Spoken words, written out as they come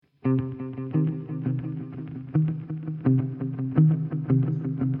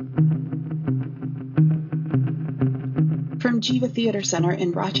From Jiva Theater Center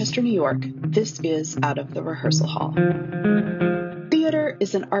in Rochester, New York, this is Out of the Rehearsal Hall. Theater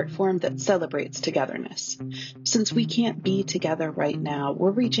is an art form that celebrates togetherness. Since we can't be together right now,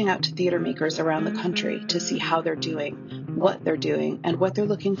 we're reaching out to theater makers around the country to see how they're doing, and what they're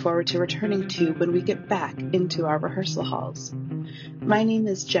looking forward to returning to when we get back into our rehearsal halls. My name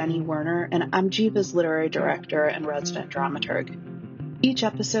is Jenny Werner, and I'm Jiva's literary director and resident dramaturg. Each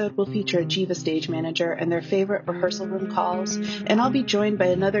episode will feature a Jiva stage manager and their favorite rehearsal room calls, and I'll be joined by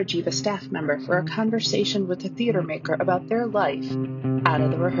another Jiva staff member for a conversation with a theater maker about their life out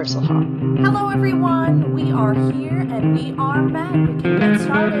of the rehearsal hall. Hello everyone, we are here and we are back. We can get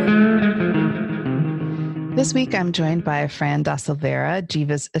started. This week I'm joined by Fran Da Silveira,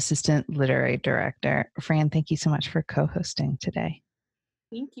 Jiva's assistant literary director. Fran, thank you so much for co-hosting today.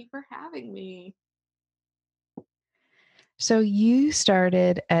 Thank you for having me. So you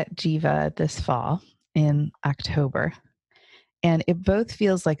started at Jiva this fall in October, and it both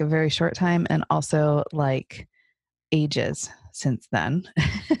feels like a very short time and also like ages since then.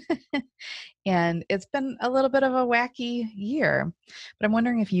 And it's been a little bit of a wacky year, but I'm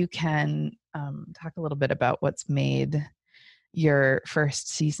wondering if you can talk a little bit about what's made your first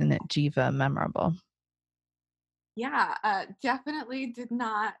season at Jiva memorable. Yeah, definitely did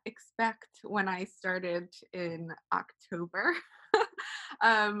not expect when I started in October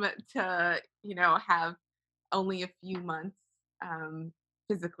to, have only a few months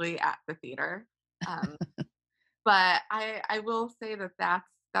physically at the theater. But I will say that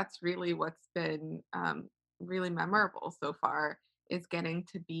that's really what's been really memorable so far is getting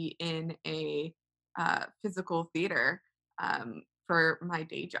to be in a physical theater for my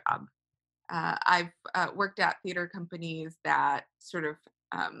day job. I've worked at theater companies that sort of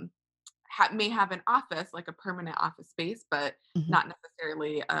may have an office, like a permanent office space, but not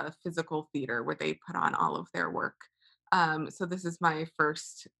necessarily a physical theater where they put on all of their work. So this is my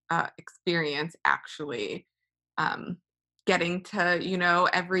first experience actually getting to,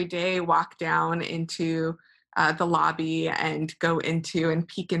 every day walk down into the lobby and go into and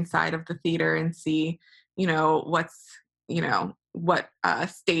peek inside of the theater and see, what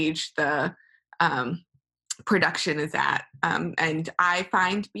stage the production is at. And I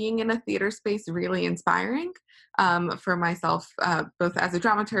find being in a theater space really inspiring for myself, both as a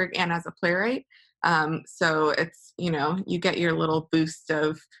dramaturg and as a playwright. So it's, you get your little boost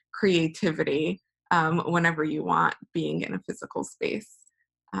of creativity whenever you want being in a physical space.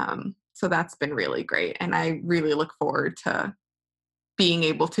 So that's been really great. And I really look forward to being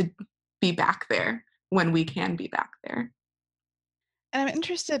able to be back there when we can be back there. And I'm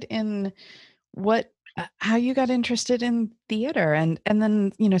interested in how you got interested in theater and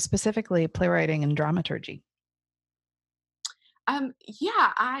then, specifically playwriting and dramaturgy.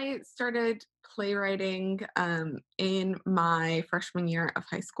 Yeah, I started playwriting in my freshman year of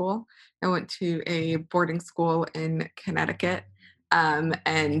high school. I went to a boarding school in Connecticut,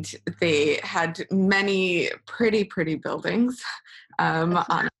 and they had many pretty buildings on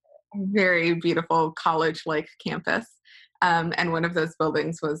a very beautiful college-like campus. And one of those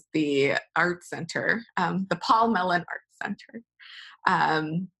buildings was the Art Center, the Paul Mellon Art Center.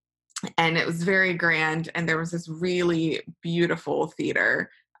 And it was very grand, and there was this really beautiful theater.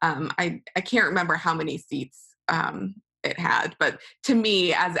 I can't remember how many seats it had, but to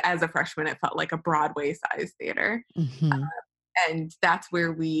me, as a freshman, it felt like a Broadway-sized theater. And that's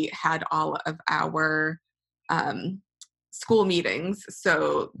where we had all of our school meetings.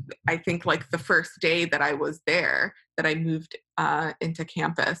 So I think like the first day that I was there, that I moved into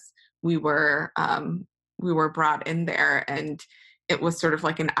campus, we were brought in there, and it was sort of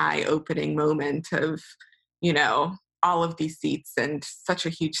like an eye-opening moment of, all of these seats and such a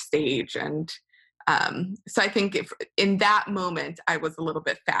huge stage. And so I think in that moment, I was a little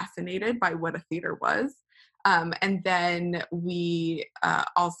bit fascinated by what a theater was. And then we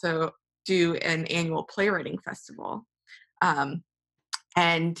also do an annual playwriting festival.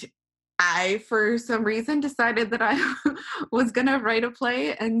 And I, for some reason, decided that I was going to write a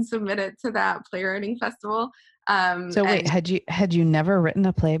play and submit it to that playwriting festival. So wait, had you never written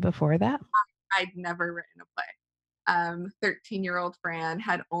a play before that? I'd never written a play. 13-year-old Fran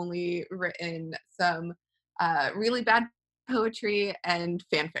had only written some really bad poetry and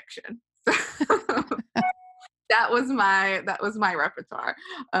fan fiction. That was my repertoire,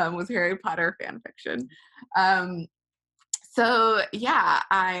 was Harry Potter fan fiction. So yeah,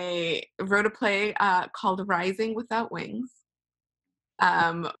 I wrote a play called Rising Without Wings.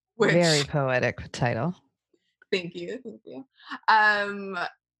 Which, very poetic title. Thank you.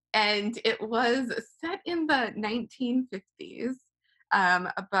 And it was set in the 1950s.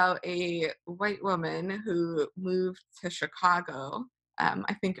 about a white woman who moved to Chicago.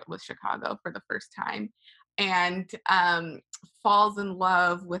 I think it was Chicago for the first time, and falls in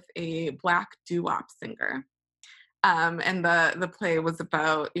love with a black doo-wop singer. And the play was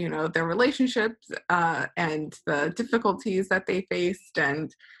about, you know, their relationships and the difficulties that they faced.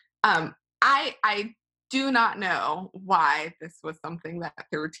 And I do not know why this was something that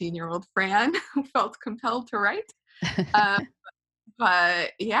 13-year-old Fran felt compelled to write. Um,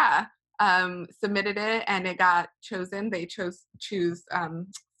 but yeah, submitted it and it got chosen. They choose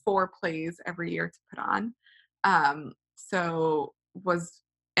 4 plays every year to put on. So was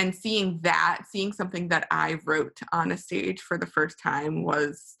and seeing something that I wrote on a stage for the first time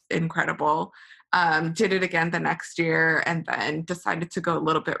was incredible. Did it again the next year and then decided to go a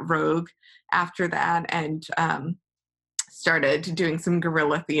little bit rogue after that and started doing some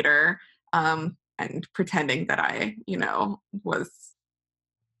guerrilla theater and pretending that I, you know, was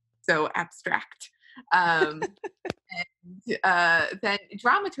so abstract. Um, then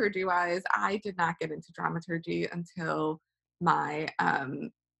dramaturgy wise, I did not get into dramaturgy until my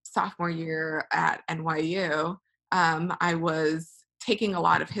sophomore year at NYU. I was taking a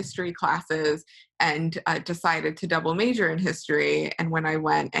lot of history classes and decided to double major in history. And when I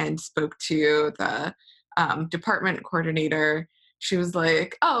went and spoke to the department coordinator, she was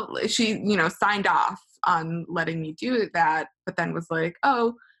like, oh, she, you know, signed off on letting me do that, but then was like,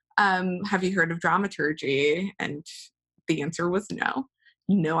 oh, have you heard of dramaturgy? And the answer was no.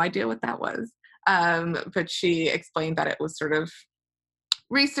 No idea what that was. But she explained that it was sort of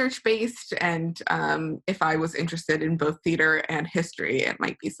research based, and if I was interested in both theater and history, it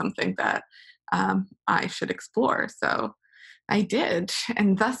might be something that I should explore. So I did,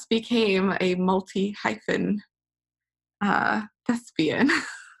 and thus became a multi hyphen thespian.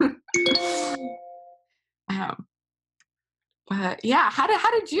 um, but yeah, how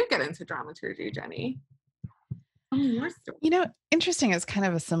did you get into dramaturgy, Jenny? Tell me your story. You know, interesting. It's kind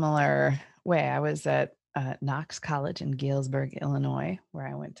of a similar way. I was at Knox College in Galesburg, Illinois, where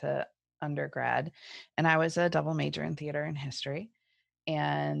I went to undergrad, and I was a double major in theater and history.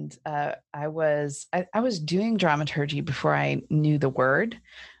 And I was doing dramaturgy before I knew the word.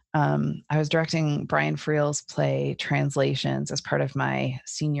 I was directing Brian Friel's play Translations as part of my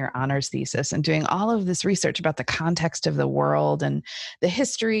senior honors thesis and doing all of this research about the context of the world and the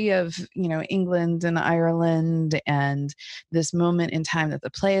history of, you know, England and Ireland and this moment in time that the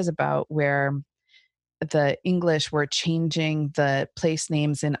play is about where the English were changing the place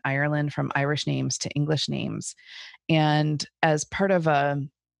names in Ireland from Irish names to English names. And as part of a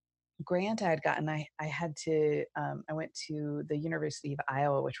grant I had gotten, I had to, I went to the University of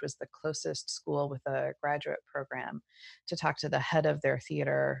Iowa, which was the closest school with a graduate program, to talk to the head of their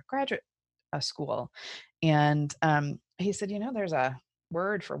theater graduate school. And he said, you know, there's a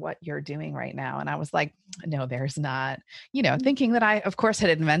word for what you're doing right now. And I was like, no, there's not, you know, thinking that I, of course, had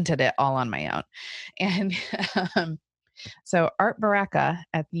invented it all on my own. And so Art Baraka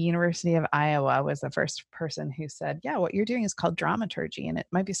at the University of Iowa was the first person who said, yeah, what you're doing is called dramaturgy, and it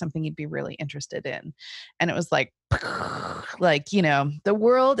might be something you'd be really interested in. And it was like, you know, the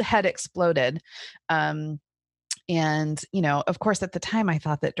world had exploded. And, you know, of course, at the time, I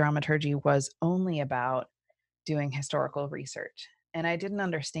thought that dramaturgy was only about doing historical research. And I didn't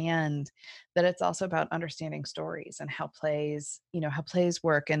understand that it's also about understanding stories and how plays, you know, how plays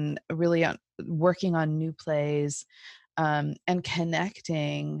work, and really working on new plays, and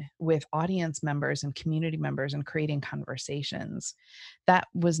connecting with audience members and community members and creating conversations. That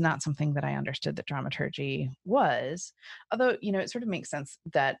was not something that I understood that dramaturgy was. Although, you know, it sort of makes sense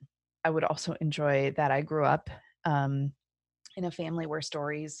that I would also enjoy that. I grew up in a family where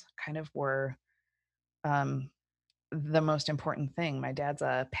stories kind of were the most important thing. My dad's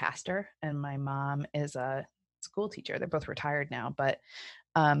a pastor and my mom is a school teacher. They're both retired now, but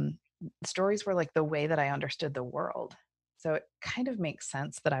stories were like the way that I understood the world. So it kind of makes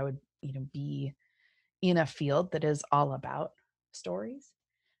sense that I would, you know, be in a field that is all about stories.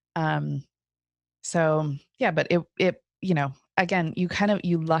 So yeah, but it, you know, again,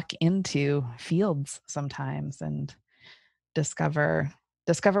 you luck into fields sometimes and discover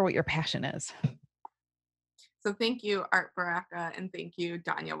what your passion is. So thank you, Art Baraka, and thank you,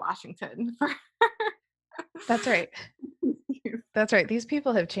 Danya Washington, for That's right. That's right. These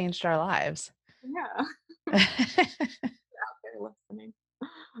people have changed our lives. Yeah. Out there listening.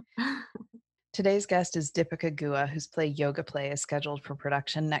 Today's guest is Deepika Guha, whose play Yoga Play is scheduled for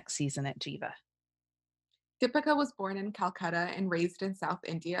production next season at Jiva. Deepika was born in Calcutta and raised in South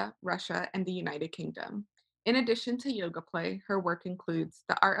India, Russia, and the United Kingdom. In addition to yoga play, her work includes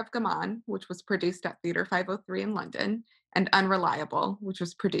The Art of Gaman, which was produced at Theatre 503 in London, and Unreliable, which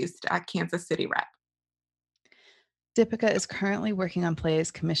was produced at Kansas City Rep. Deepika is currently working on plays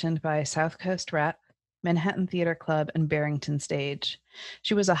commissioned by South Coast Rep, Manhattan Theatre Club, and Barrington Stage.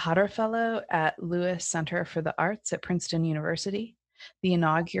 She was a Hodder Fellow at Lewis Center for the Arts at Princeton University, the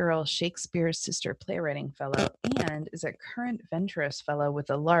inaugural Shakespeare's Sister Playwriting Fellow, and is a current Venturous Fellow with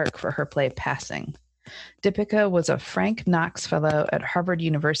the Lark for her play Passing. Deepika was a Frank Knox Fellow at Harvard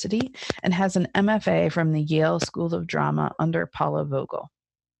University and has an MFA from the Yale School of Drama under Paula Vogel.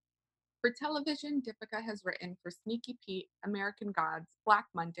 For television, Deepika has written for Sneaky Pete, American Gods, Black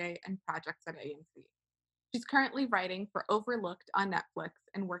Monday, and projects at AMC. She's currently writing for Overlooked on Netflix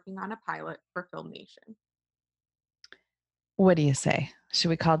and working on a pilot for Film Nation. What do you say? Should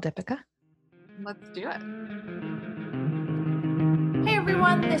we call Deepika? Let's do it. Hey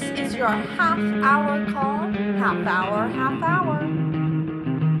everyone, this is your half-hour call. Half hour.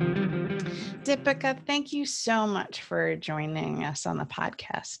 Deepika, thank you so much for joining us on the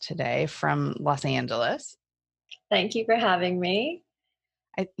podcast today from Los Angeles. Thank you for having me.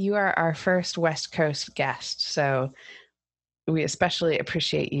 You are our first West Coast guest, so we especially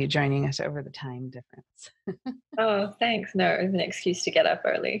appreciate you joining us over the time difference. Oh, thanks. No, it was an excuse to get up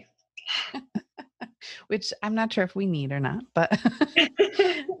early. Which I'm not sure if we need or not, but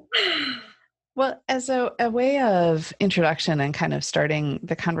well, as a way of introduction and kind of starting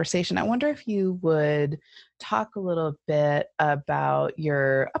the conversation, I wonder if you would talk a little bit about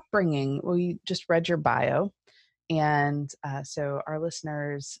your upbringing. We just read your bio, and so our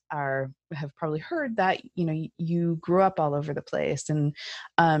listeners have probably heard that you grew up all over the place, and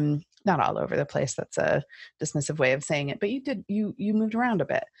not all over the place. That's a dismissive way of saying it, but you moved around a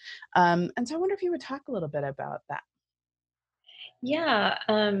bit, and so I wonder if you would talk a little bit about that. Yeah,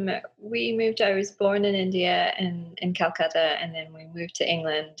 we moved. I was born in India in Calcutta, and then we moved to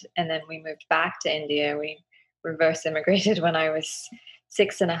England, and then we moved back to India. We reverse immigrated when I was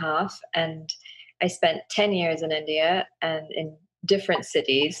 6.5, and I spent 10 years in India and in different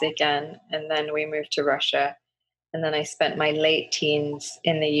cities again, and then we moved to Russia. And then I spent my late teens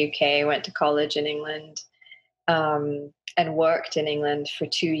in the UK, went to college in England, and worked in England for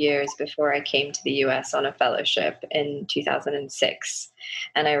 2 years before I came to the US on a fellowship in 2006.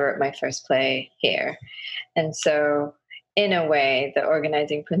 And I wrote my first play here. And so, in a way, the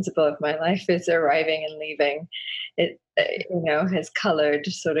organizing principle of my life is arriving and leaving. It, has colored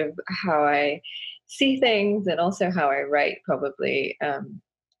sort of how I see things and also how I write, probably.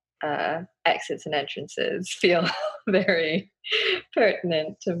 Exits and entrances feel very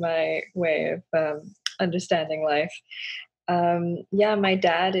pertinent to my way of understanding life. My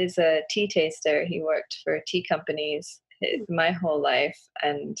dad is a tea taster. He worked for tea companies my whole life.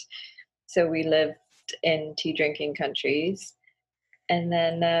 And so we lived in tea drinking countries. And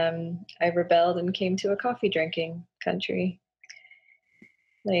then I rebelled and came to a coffee drinking country.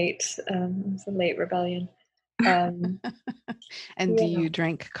 It was a late rebellion. And do you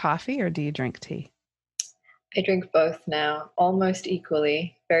drink coffee or do you drink tea? I drink both now, almost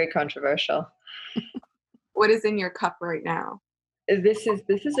equally. Very controversial. What is in your cup right now? This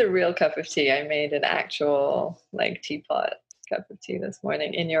is a real cup of tea. I made an actual teapot cup of tea this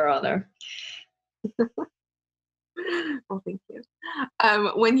morning in your honor. Well, thank you.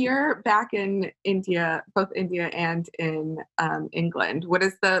 When you're back in India, both India and in England, what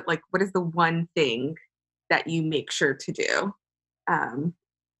is the one thing that you make sure to do,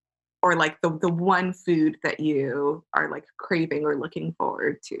 or the one food that you are craving or looking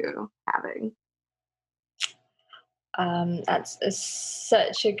forward to having? That's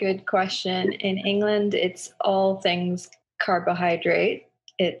such a good question. In England, it's all things carbohydrate.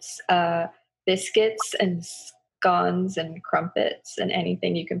 It's biscuits and scones and crumpets and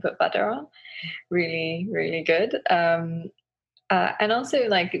anything you can put butter on. Really, really good. And also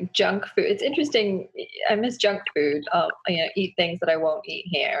junk food. It's interesting. I miss junk food. I'll eat things that I won't eat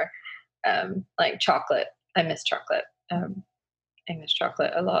here, like chocolate. I miss chocolate. I miss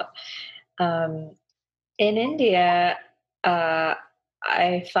chocolate a lot. In India,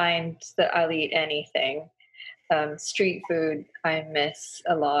 I find that I'll eat anything. Street food I miss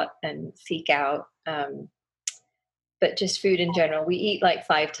a lot and seek out. But just food in general, we eat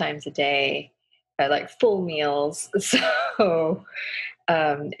 5 times a day. Full meals, so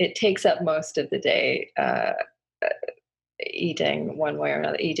it takes up most of the day, eating one way or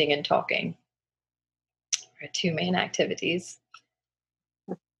another, eating and talking are 2 main activities.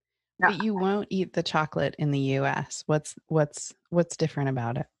 But you won't eat the chocolate in the U.S. What's different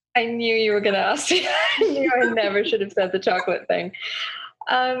about it? I knew you were going to ask me. I knew I never should have said the chocolate thing.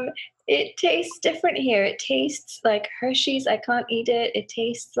 it tastes different here. It tastes like Hershey's. I can't eat it. It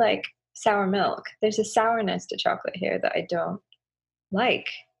tastes like sour milk. There's a sourness to chocolate here that I don't like.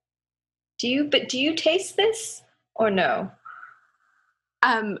 But do you taste this or no?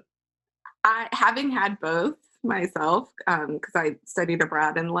 I having had both myself, because I studied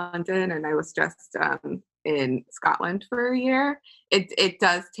abroad in London and I was just in Scotland for a year. It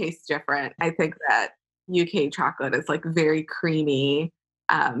does taste different. I think that UK chocolate is like very creamy,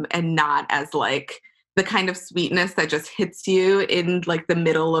 and not as like the kind of sweetness that just hits you in like the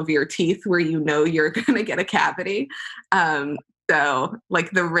middle of your teeth where you know you're gonna get a cavity. So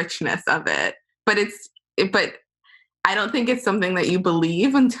like the richness of it, but I don't think it's something that you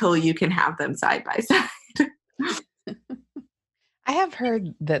believe until you can have them side by side. I have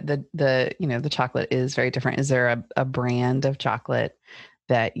heard that the chocolate is very different. Is there a brand of chocolate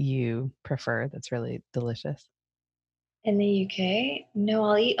that you prefer that's really delicious? In the UK, no,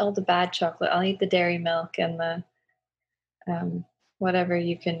 I'll eat all the bad chocolate. I'll eat the dairy milk and the whatever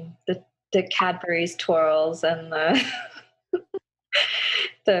you can, the Cadbury's twirls and the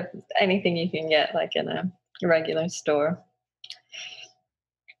anything you can get like in a regular store.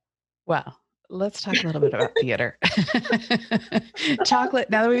 Well, let's talk a little bit about theater.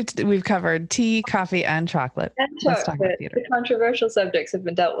 Chocolate. Now that we've covered tea, coffee, and chocolate, let's talk about theater. The controversial subjects have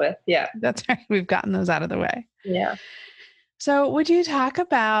been dealt with. Yeah, that's right. We've gotten those out of the way. Yeah. So would you talk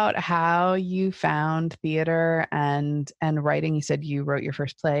about how you found theater and writing? You said you wrote your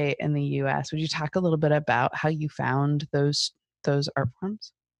first play in the US. Would you talk a little bit about how you found those art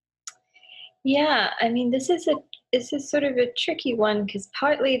forms? Yeah, I mean, this is sort of a tricky one because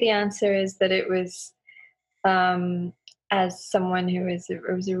partly the answer is that it was as someone who was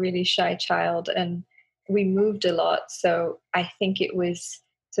a really shy child and we moved a lot. So I think it was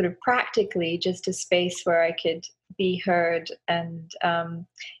sort of practically just a space where I could be heard and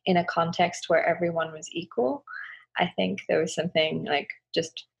in a context where everyone was equal. I think there was something like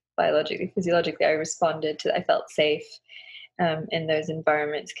just biologically, physiologically, I felt safe in those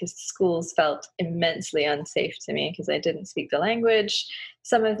environments because schools felt immensely unsafe to me because I didn't speak the language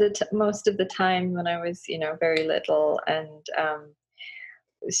most of the time when I was, very little and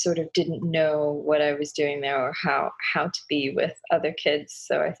sort of didn't know what I was doing there or how to be with other kids.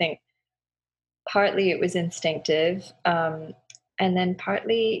 So I think partly it was instinctive, and then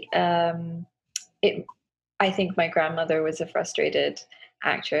partly I think my grandmother was a frustrated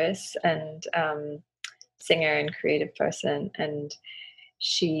actress and singer and creative person, and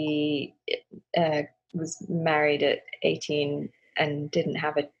she was married at 18 and didn't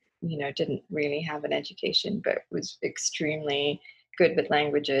really have an education, but was extremely good with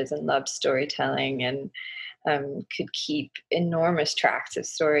languages and loved storytelling and could keep enormous tracts of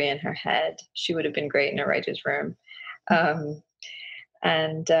story in her head. She would have been great in a writer's room.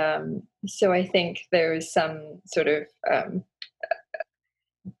 So I think there was some sort of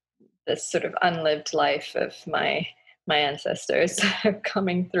this sort of unlived life of my ancestors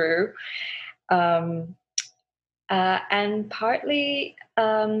coming through. And partly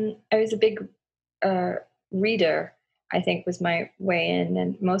I was a big reader, I think was my way in,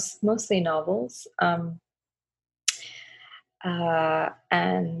 and mostly novels.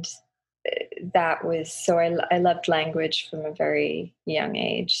 And that was, so I loved language from a very young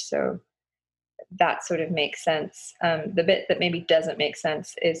age. So that sort of makes sense. The bit that maybe doesn't make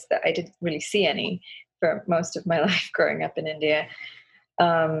sense is that I didn't really see any for most of my life growing up in India,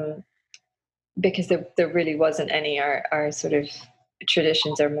 because there really wasn't any. Our sort of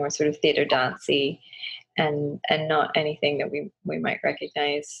traditions are more sort of theater dancey and not anything that we might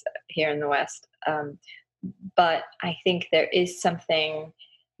recognize here in the West. But I think there is something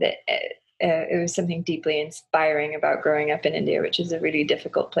that it was something deeply inspiring about growing up in India, which is a really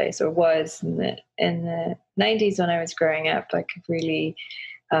difficult place, or was in the 90s when I was growing up. I could really,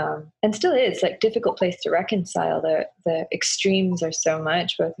 and still is, like, difficult place to reconcile. The extremes are so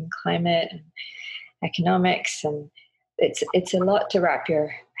much, both in climate and economics, and it's a lot to wrap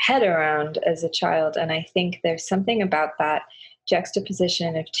your head around as a child. And I think there's something about that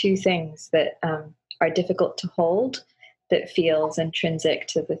juxtaposition of two things that are difficult to hold that feels intrinsic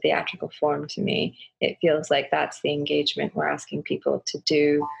to the theatrical form to me. It feels like that's the engagement we're asking people to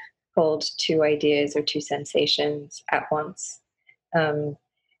do, hold two ideas or two sensations at once.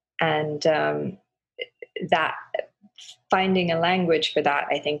 That finding a language for that,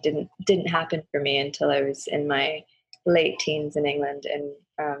 I think, didn't happen for me until I was in my late teens in England and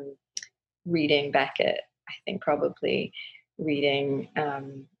reading Beckett. I think probably reading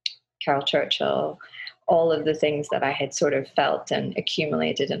Carol Churchill, all of the things that I had sort of felt and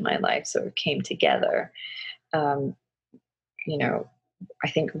accumulated in my life sort of came together. I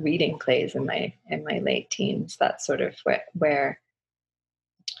think reading plays in my late teens. That's sort of where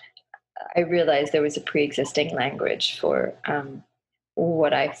I realized there was a pre-existing language for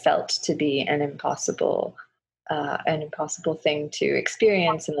what I felt to be an impossible thing to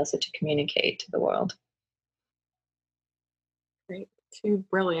experience and also to communicate to the world. Great. Two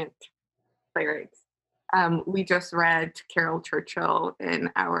brilliant playwrights. We just read Carol Churchill in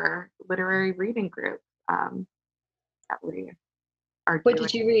our literary reading group that we are What doing.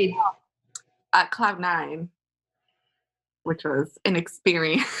 did you read? Cloud Nine, which was an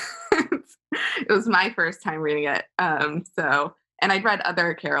experience. It was my first time reading it. And I'd read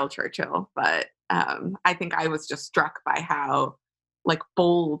other Carol Churchill, but I think I was just struck by how like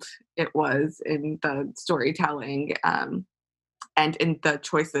bold it was in the storytelling and in the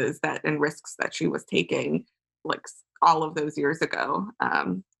choices and risks that she was taking, like all of those years ago,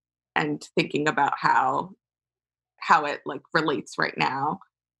 and thinking about how it like relates right now,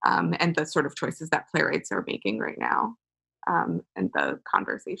 and the sort of choices that playwrights are making right now, and the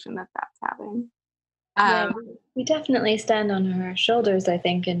conversation that's having. Yeah, we definitely stand on her shoulders, I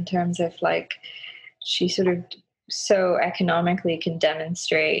think, in terms of like she sort of so economically can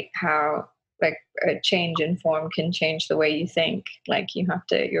demonstrate how like a change in form can change the way you think. Like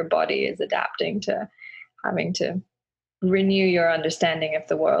your body is adapting to having to renew your understanding of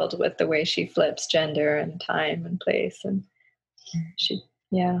the world with the way she flips gender and time and place. And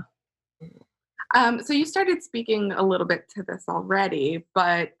yeah. So you started speaking a little bit to this already,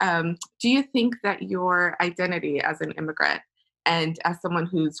 but do you think that your identity as an immigrant and as someone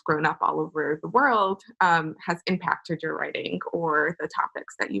who's grown up all over the world has impacted your writing or the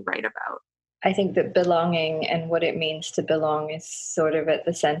topics that you write about? I think that belonging and what it means to belong is sort of at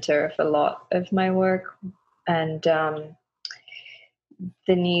the center of a lot of my work, and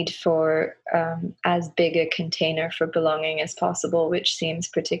the need for as big a container for belonging as possible, which seems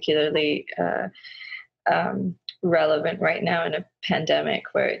particularly relevant right now in a pandemic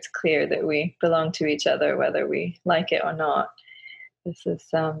where it's clear that we belong to each other whether we like it or not. This is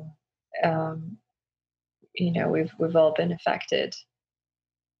we've all been affected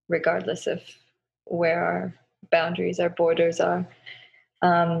regardless of where our boundaries, our borders are.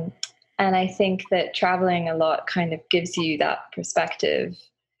 And I think that traveling a lot kind of gives you that perspective,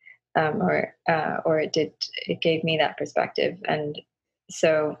 or it gave me that perspective. And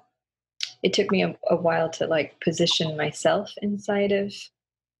so it took me a while to like position myself inside of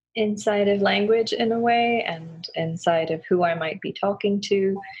language in a way, and inside of who I might be talking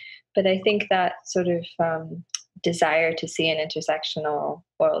to. But I think that sort of desire to see an intersectional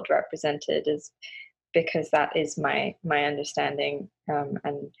world represented is because that is my understanding,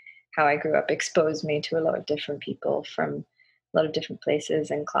 and how I grew up exposed me to a lot of different people from a lot of different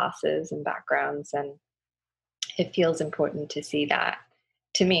places and classes and backgrounds, and it feels important to see that,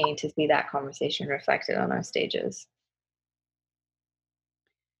 to me, to see that conversation reflected on our stages.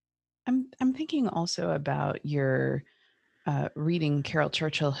 I'm thinking also about your reading Carol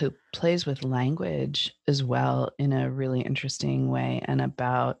Churchill, who plays with language as well in a really interesting way, and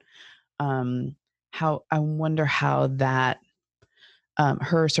about how I wonder how that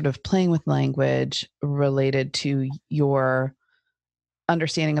her sort of playing with language related to your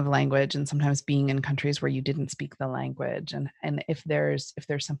understanding of language, and sometimes being in countries where you didn't speak the language, and if there's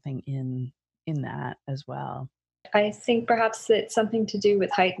something in that as well. I think perhaps it's something to do with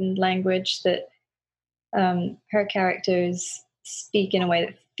heightened language, that her characters speak in a way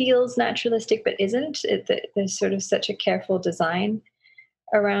that feels naturalistic but isn't. There's sort of such a careful design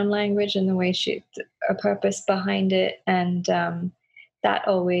around language and the way a purpose behind it, and that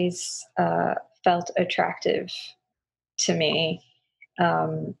always felt attractive to me.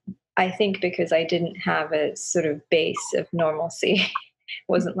 I think because I didn't have a sort of base of normalcy. It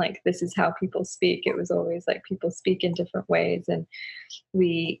wasn't like this is how people speak. It was always like people speak in different ways, and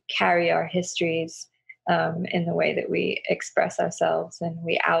we carry our histories in the way that we express ourselves, and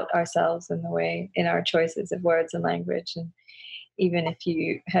we out ourselves in our choices of words and language. And even if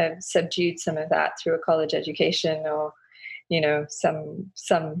you have subdued some of that through a college education, or some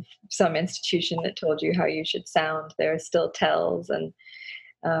institution that told you how you should sound, there are still tells, and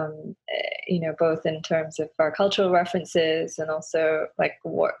both in terms of our cultural references and also like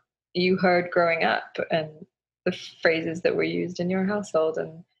what you heard growing up and the phrases that were used in your household,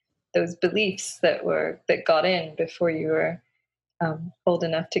 and those beliefs that got in before you were old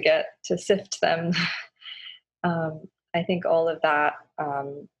enough to sift them. I think all of that,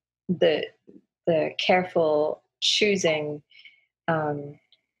 the careful choosing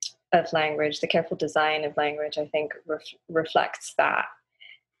of language, the careful design of language, I think reflects that.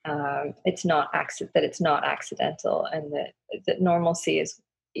 it's not accidental, and that normalcy is,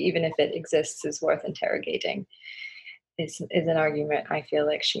 even if it exists, is worth interrogating. Is an argument I feel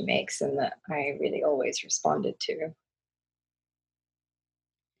like she makes, and that I really always responded to.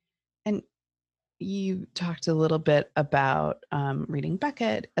 And you talked a little bit about reading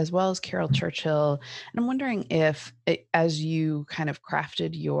Beckett as well as Carol Churchill. And I'm wondering if, as you kind of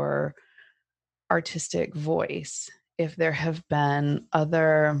crafted your artistic voice, if there have been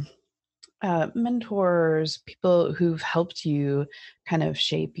other mentors, people who've helped you kind of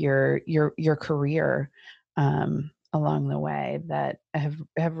shape your career along the way that have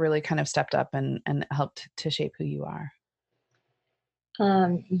really kind of stepped up and helped to shape who you are.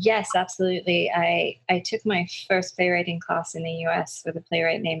 Yes, absolutely. I took my first playwriting class in the US with a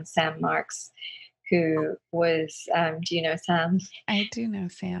playwright named Sam Marks, who was, do you know Sam? I do know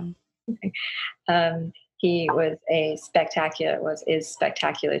Sam. He was is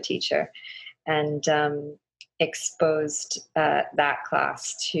spectacular teacher, and exposed that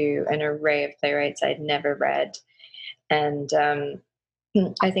class to an array of playwrights I'd never read. And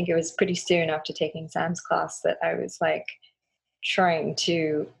I think it was pretty soon after taking Sam's class that I was like trying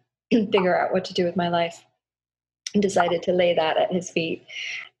to figure out what to do with my life, and decided to lay that at his feet.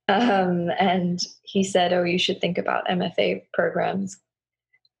 And he said, "Oh, you should think about MFA programs."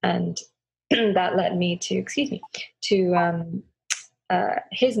 And that led me to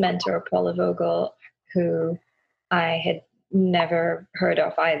his mentor, Paula Vogel, who I had never heard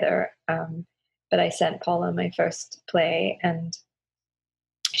of either. But I sent Paula my first play, and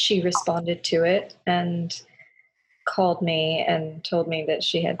she responded to it and called me and told me that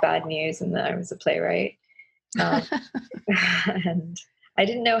she had bad news and that I was a playwright. And I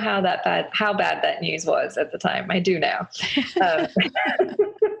didn't know how bad that news was at the time. I do now.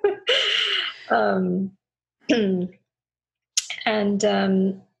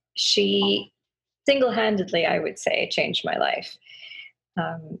 And she single-handedly, I would say, changed my life,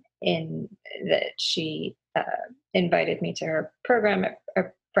 in that she invited me to her program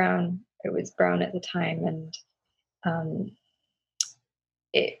at Brown. It was Brown at the time, and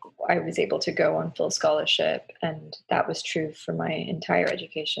I was able to go on full scholarship, and that was true for my entire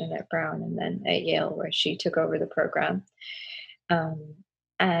education at Brown and then at Yale, where she took over the program.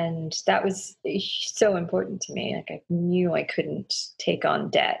 And that was so important to me. Like, I knew I couldn't take on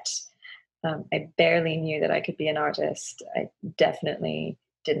debt. I barely knew that I could be an artist. I definitely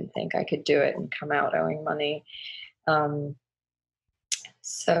didn't think I could do it and come out owing money.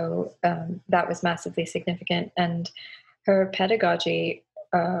 So that was massively significant. And her pedagogy,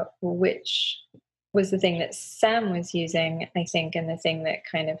 which was the thing that Sam was using, I think, and the thing that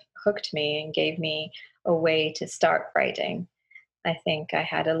kind of hooked me and gave me a way to start writing. I think I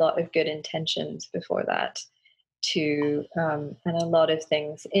had a lot of good intentions before that and a lot of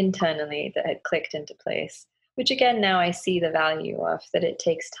things internally that had clicked into place, which again, now I see the value of, that it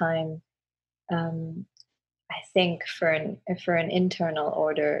takes time, I think, for an internal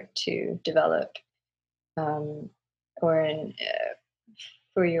order to develop, for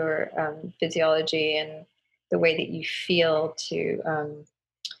your physiology and the way that you feel to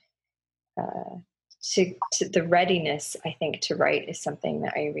the readiness, I think, to write is something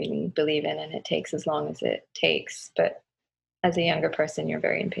that I really believe in, and it takes as long as it takes. But as a younger person, you're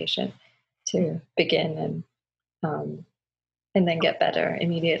very impatient to begin and then get better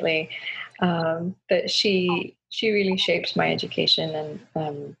immediately. But she really shaped my education,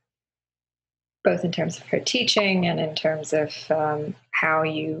 and both in terms of her teaching and in terms of how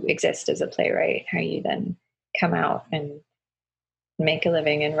you exist as a playwright, how you then come out and make a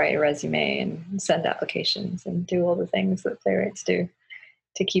living and write a resume and send applications and do all the things that playwrights do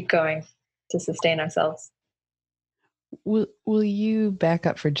to keep going, to sustain ourselves. Will you back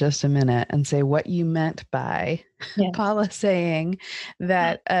up for just a minute and say what you meant by Paula saying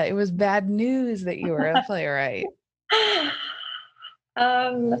that it was bad news that you were a playwright?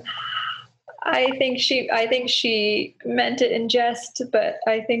 I think she meant it in jest, but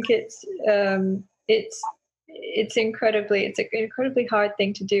I think it's an incredibly hard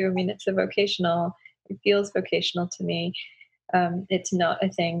thing to do. I mean, it feels vocational to me. It's not a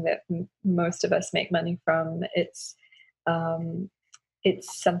thing that most of us make money from. It's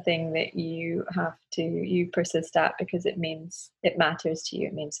something that you persist at because it matters to you.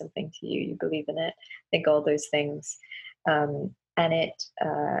 It means something to you. You believe in it. I think all those things, and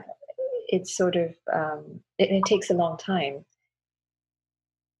it's sort of it takes a long time.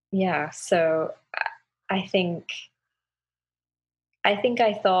 Yeah. So I think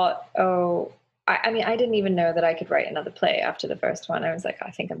I thought, I mean, I didn't even know that I could write another play after the first one. I was like,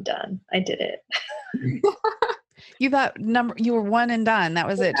 I think I'm done. I did it. You thought you were one and done. That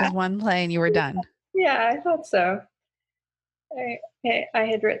was it. Just one play and you were done. Yeah, I thought so. I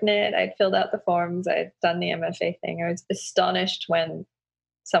had written it. I'd filled out the forms. I'd done the MFA thing. I was astonished when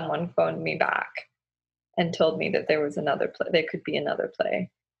someone phoned me back and told me that there was another play. There could be another play.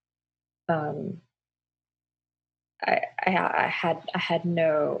 I had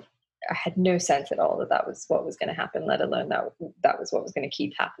no sense at all that was what was going to happen, let alone that was what was going to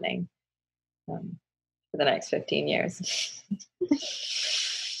keep happening for the next 15 years.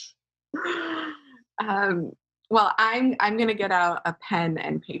 Well, I'm going to get out a pen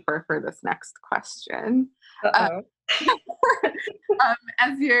and paper for this next question.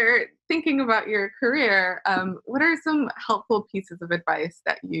 As you're thinking about your career, what are some helpful pieces of advice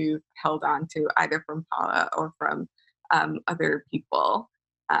that you've held on to, either from Paula or from other people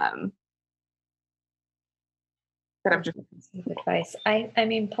that have just advice? I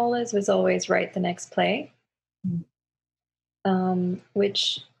mean, Paula's was always write the next play,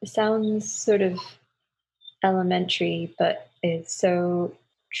 which sounds sort of elementary, but is so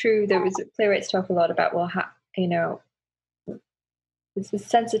true. Playwrights talk a lot about, well, how, it's a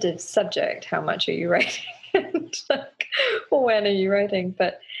sensitive subject. How much are you writing? And like, when are you writing?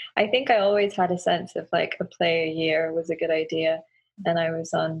 But I think I always had a sense of like a play a year was a good idea. And I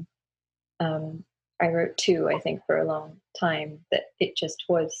was on, I wrote 2, I think, for a long time, that it just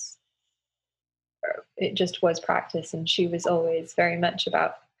was practice. And she was always very much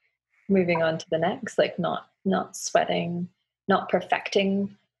about moving on to the next, like not sweating, not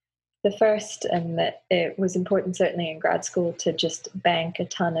perfecting the first, and that it was important, certainly in grad school, to just bank a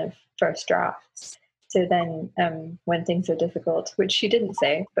ton of first drafts. So then when things are difficult, which she didn't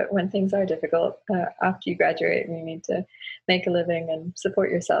say, but when things are difficult after you graduate and you need to make a living and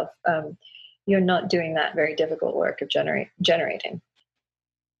support yourself, you're not doing that very difficult work of generating.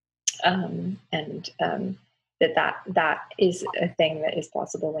 That is a thing that is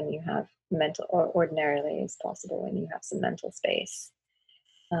possible when you have mental, or ordinarily is possible when you have some mental space.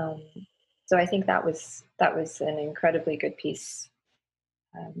 So I think that was an incredibly good piece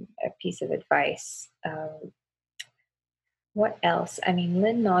of advice. What else? I mean,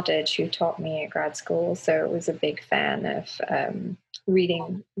 Lynn Nottage, who taught me at grad school, so was a big fan of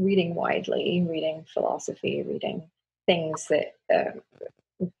reading widely, reading philosophy, reading things that,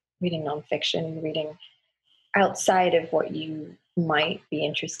 reading nonfiction, reading outside of what you might be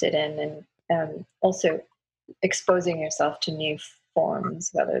interested in, and also exposing yourself to new forms,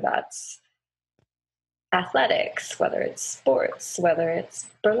 whether that's athletics, whether it's sports, whether it's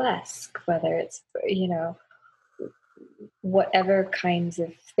burlesque, whether it's, whatever kinds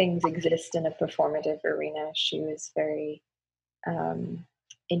of things exist in a performative arena. She was very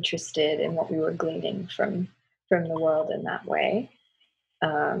interested in what we were gleaning from the world in that way.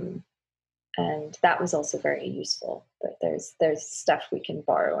 And that was also very useful. But there's stuff we can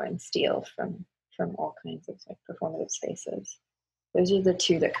borrow and steal from all kinds of like performative spaces. Those are the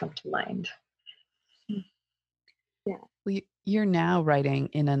 2 that come to mind. Yeah. Well, you're now writing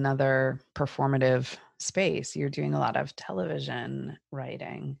in another performative space. You're doing a lot of television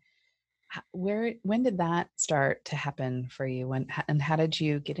writing. When did that start to happen for you? And how did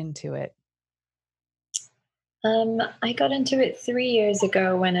you get into it? I got into it 3 years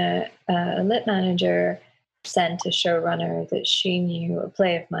ago when a lit manager sent a showrunner that she knew a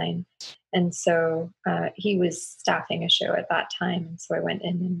play of mine. And so he was staffing a show at that time. And so I went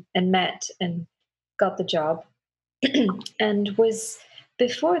in and met and got the job. And was,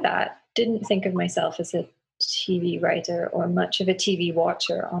 before that, didn't think of myself as a TV writer or much of a TV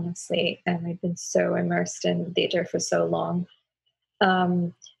watcher, honestly. And I've been so immersed in theater for so long.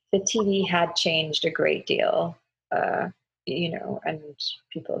 The TV had changed a great deal, and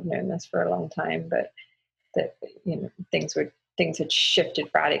people have known this for a long time, but that, things had shifted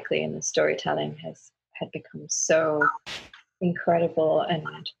radically, and the storytelling had become so incredible,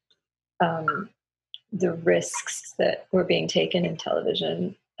 and the risks that were being taken in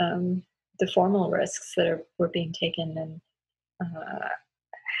television, the formal risks that were being taken, and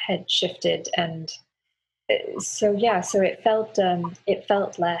had shifted, and so it felt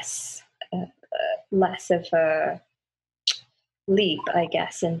less of a leap, I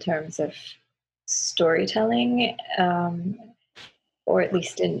guess, in terms of storytelling, or at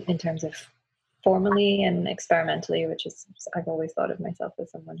least in terms of formally and experimentally, which is, I've always thought of myself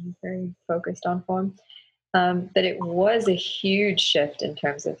as someone who's very focused on form. That it was a huge shift in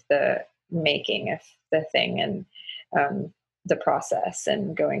terms of the making of the thing, and the process,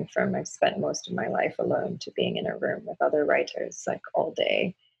 and going from, I've spent most of my life alone, to being in a room with other writers like all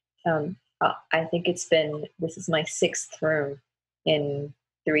day. I think this is my 6th room in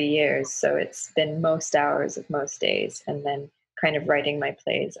 3 years. So it's been most hours of most days, and then kind of writing my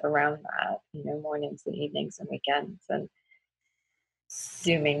plays around that, mornings and evenings and weekends, and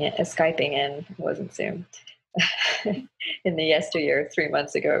Skyping in. It wasn't Zoom. In the yesteryear, 3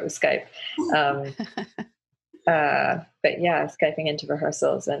 months ago, it was Skype. But yeah, Skyping into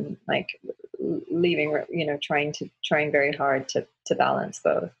rehearsals and like leaving, trying very hard to balance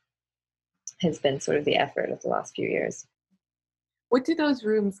both has been sort of the effort of the last few years. What do those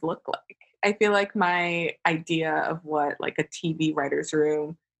rooms look like? I feel like my idea of what like a TV writer's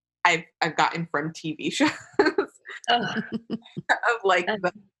room I've gotten from TV shows of like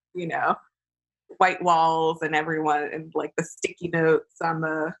the, white walls and everyone and like the sticky notes on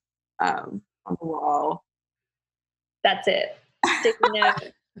the wall. That's it. Sticky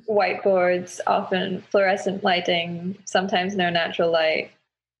notes, whiteboards, often fluorescent lighting, sometimes no natural light.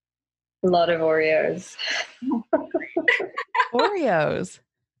 A lot of Oreos. Oreos.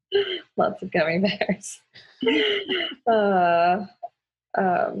 Lots of gummy bears.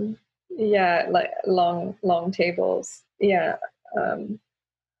 Yeah, like long tables. Yeah.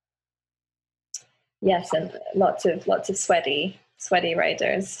 Yes, and lots of sweaty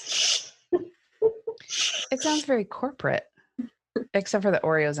writers. It sounds very corporate, except for the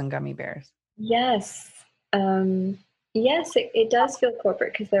Oreos and gummy bears. Yes. Yes, it does feel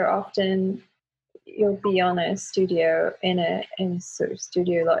corporate because they're often, you'll be on a studio in a sort of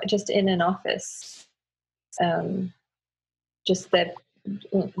studio, just in an office, just the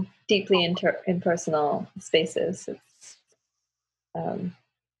deeply impersonal spaces.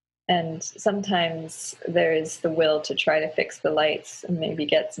 And sometimes there's the will to try to fix the lights and maybe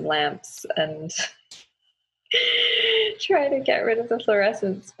get some lamps and try to get rid of the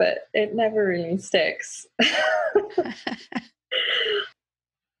fluorescence, but it never really sticks.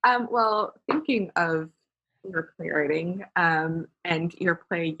 Well, thinking of your playwriting and your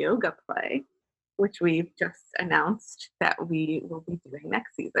play Yoga Play, which we've just announced that we will be doing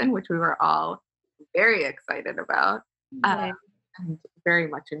next season, which we were all very excited about, and very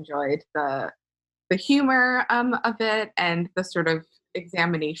much enjoyed the humor of it and the sort of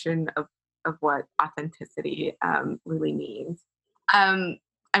examination of what authenticity really means.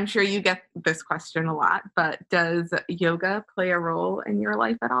 I'm sure you get this question a lot, but does yoga play a role in your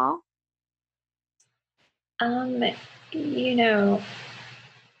life at all? Well,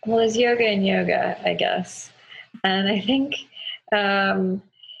 there's yoga and yoga, I guess. And I think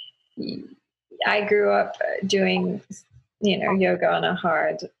I grew up doing, yoga on a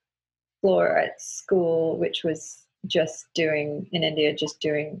hard floor at school, which was just doing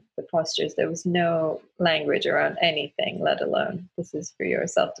the postures. There was no language around anything, let alone this is for your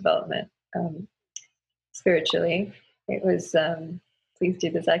self-development. Spiritually, it was please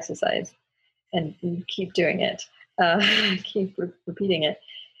do this exercise and keep doing it, keep repeating it.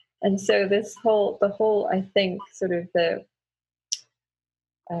 And so the whole I think sort of the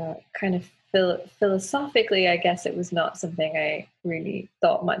kind of philosophically, I guess it was not something I really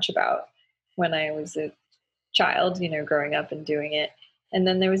thought much about when I was a child, growing up and doing it. And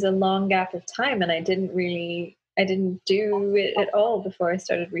then there was a long gap of time and I didn't do it at all before I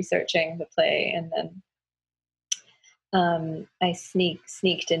started researching the play. And then I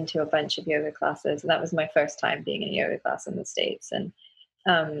sneaked into a bunch of yoga classes, and that was my first time being in a yoga class in the States. And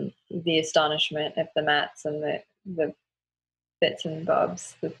the astonishment of the mats and the bits and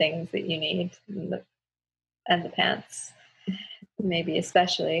bobs, the things that you need, and the pants, maybe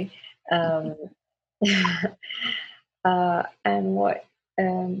especially. And what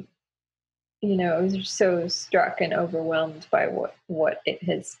I was so struck and overwhelmed by what it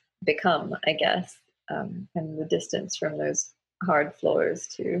has become, I guess, and the distance from those hard floors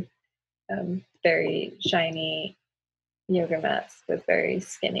to very shiny yoga mats with very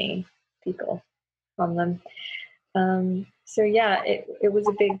skinny people on them. So yeah, it was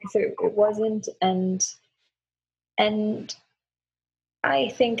a big. So it wasn't, and I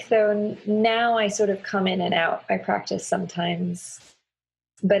think though now I sort of come in and out. I practice sometimes,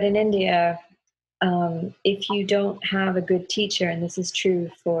 but in India, if you don't have a good teacher, and this is true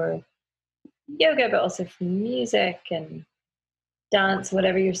for yoga, but also for music and dance,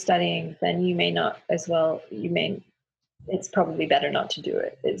 whatever you're studying, then you may not as well. It's probably better not to do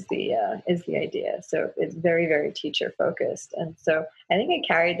it. Is the idea. So it's very, very teacher focused, and so I think I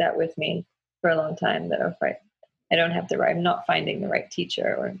carried that with me for a long time. That if I don't have I'm not finding the right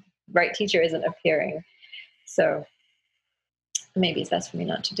teacher, or right teacher isn't appearing, so maybe it's best for me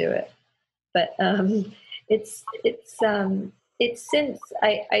not to do it. But it's since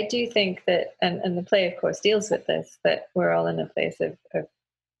I do think that, and the play of course deals with this, that we're all in a place of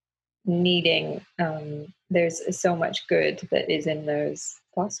needing, there's so much good that is in those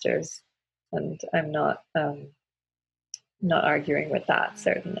fosters, and I'm not arguing with that,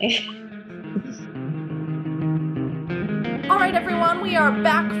 certainly. All right, everyone, we are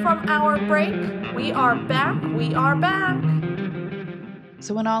back from our break. We are back. We are back.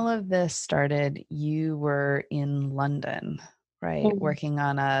 So when all of this started, you were in London, right? Working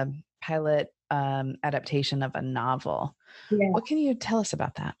on a pilot adaptation of a novel. Yeah. What can you tell us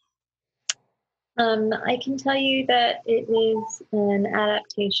about that? I can tell you that it is an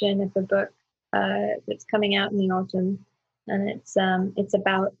adaptation of a book that's coming out in the autumn, and it's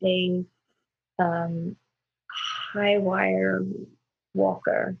about a high wire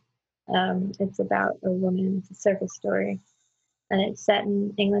walker. It's about a woman. It's a circus story, and it's set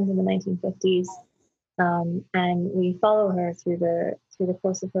in England in the 1950s. And we follow her through the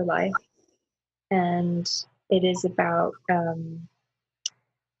course of her life, and it is about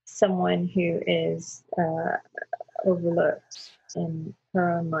someone who is overlooked in her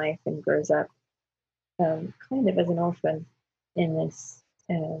own life and grows up kind of as an orphan in this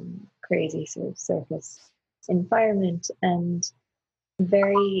crazy sort of circus environment. And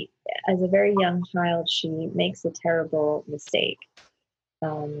as a very young child, she makes a terrible mistake,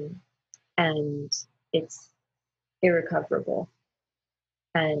 and it's irrecoverable.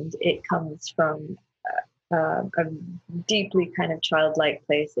 And it comes from a deeply kind of childlike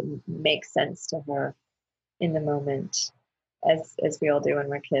place. It makes sense to her in the moment, as we all do when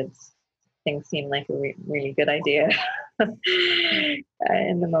we're kids. Things seem like a really good idea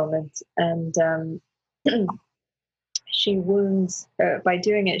in the moment, and she wounds by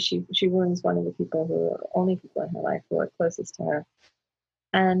doing it. She wounds one of the only people in her life who are closest to her,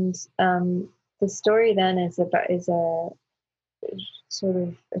 and the story then is a sort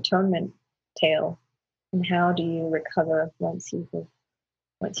of atonement tale. And how do you recover once you've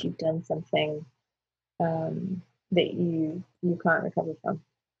done something that you can't recover from?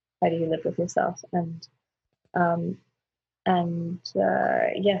 How do you live with yourself? So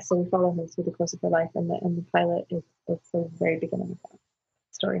we follow her through the course of her life, and the pilot is the very beginning of that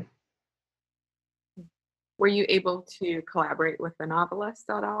story. Were you able to collaborate with the novelist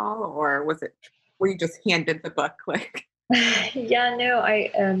at all, or were you just handed the book like? Yeah, no,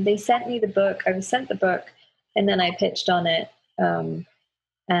 they sent me the book. I was sent the book, and then I pitched on it, and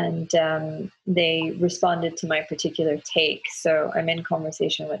they responded to my particular take. So I'm in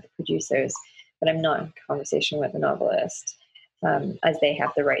conversation with the producers, but I'm not in conversation with the novelist, as they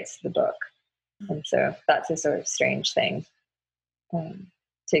have the rights to the book. And so that's a sort of strange thing,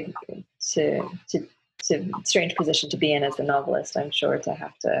 strange position to be in as the novelist, I'm sure,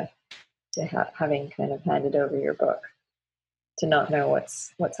 having kind of handed over your book, to not know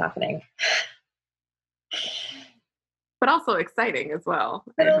what's happening. But also exciting as well.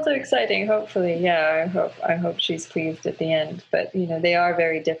 But also exciting, hopefully. Yeah, I hope she's pleased at the end. But they are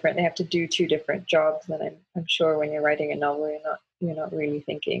very different. They have to do two different jobs, and I'm sure when you're writing a novel, you're not really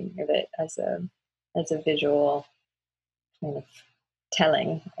thinking of it as a visual kind of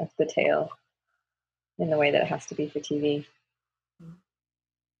telling of the tale in the way that it has to be for TV.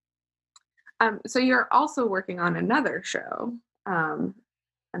 So you're also working on another show,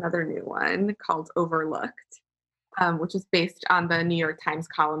 another new one called Overlooked, which is based on the New York Times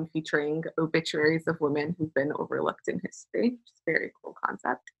column featuring obituaries of women who've been overlooked in history, which is a very cool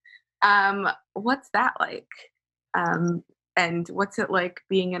concept. What's that like? And what's it like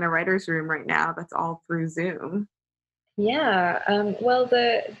being in a writer's room right now that's all through Zoom? Yeah, well,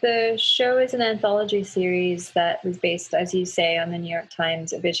 the show is an anthology series that was based, as you say, on the New York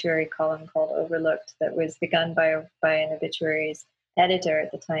Times obituary column called Overlooked, that was begun by an obituaries editor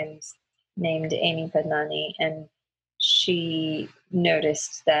at the Times named Amy Padnani, and she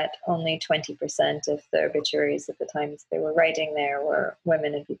noticed that only 20% of the obituaries at the Times they were writing there were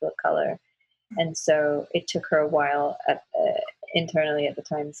women and people of color. And so it took her a while internally at the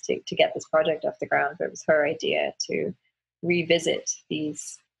Times to get this project off the ground, but it was her idea to revisit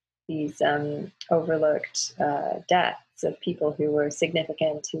these overlooked deaths of people who were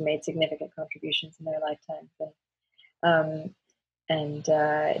significant, who made significant contributions in their lifetimes, and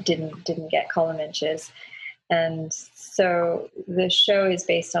didn't get column inches. And so the show is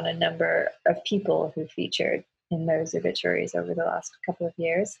based on a number of people who featured in those obituaries over the last couple of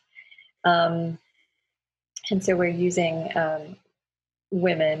years. And so we're using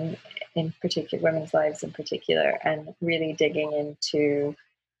women in particular, women's lives in particular, and really digging into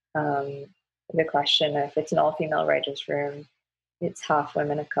the question of, it's an all-female writers' room. It's half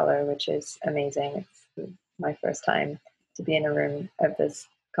women of color, which is amazing. It's my first time to be in a room of this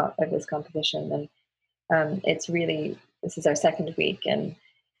competition, and this is our second week, and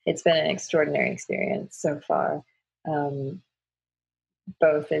it's been an extraordinary experience so far.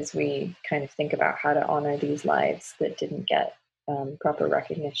 both as we kind of think about how to honor these lives that didn't get proper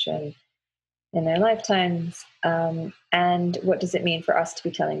recognition in their lifetimes, and what does it mean for us to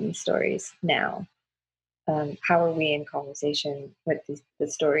be telling these stories now? How are we in conversation with the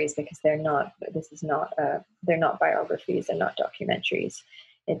stories? Because they're not. They're not biographies and not documentaries.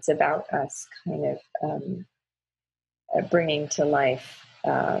 It's about us kind of bringing to life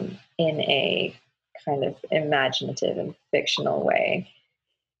in a kind of imaginative and fictional way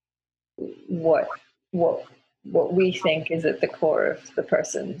what we think is at the core of the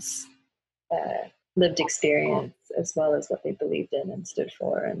person's lived experience, as well as what they believed in and stood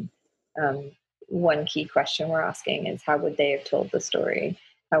for. And one key question we're asking is, how would they have told the story?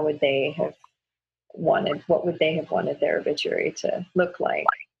 How would they have wanted? What would they have wanted their obituary to look like?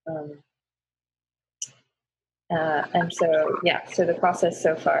 And so, yeah, so the process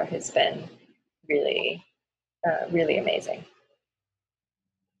so far has been really, really amazing.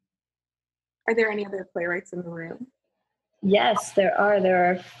 Are there any other playwrights in the room? Yes, there are. There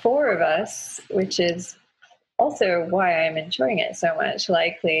are 4 of us, which is also why I'm enjoying it so much.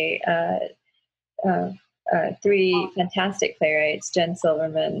 Likely, 3 fantastic playwrights: Jen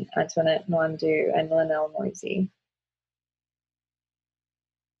Silverman, Antoinette Mwandu, and Linnell Moisey.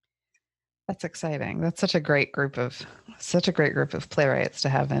 That's exciting. That's such a great group of playwrights to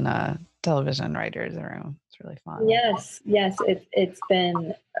have in a television writers room. It's really fun. Yes, it's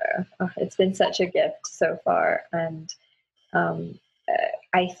been such a gift so far, and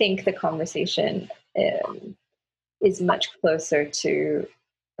I think the conversation is much closer to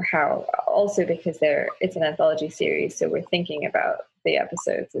how, also because it's an anthology series, so we're thinking about the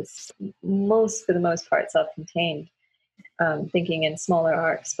episodes as for the most part self-contained, thinking in smaller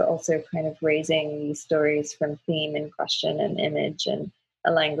arcs, but also kind of raising these stories from theme and question and image and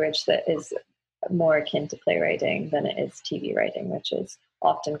a language that is more akin to playwriting than it is TV writing, which is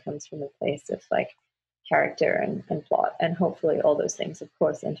often comes from a place of like character and plot, and hopefully all those things, of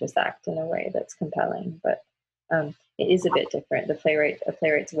course, intersect in a way that's compelling. But it is a bit different. A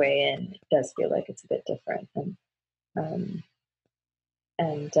playwright's way in does feel like it's a bit different,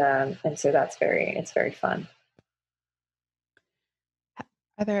 and so it's very fun.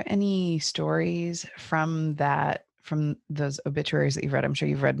 Are there any stories from those obituaries that you've read? I'm sure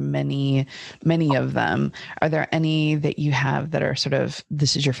you've read many of them. Are there any that you have that are sort of,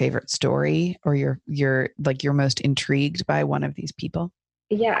 this is your favorite story, or you're most intrigued by one of these people?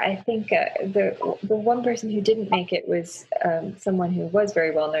 Yeah, I think the one person who didn't make it was someone who was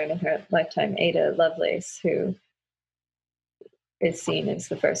very well known in her lifetime, Ada Lovelace, who is seen as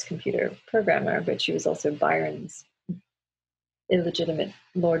the first computer programmer, but she was also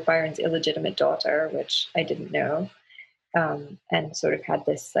Lord Byron's illegitimate daughter, which I didn't know, and sort of had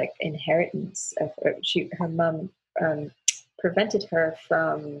this like inheritance of her mom prevented her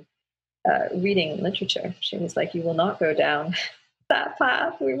from reading literature. She was like, "You will not go down that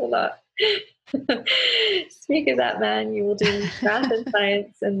path. We will not speak of that man. You will do math and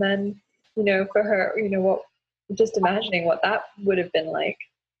science." And then, for her, just imagining what that would have been like,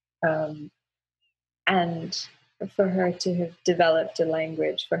 and for her to have developed a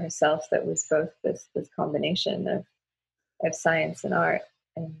language for herself that was both this combination of science and art,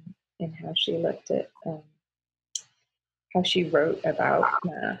 and how she looked at how she wrote about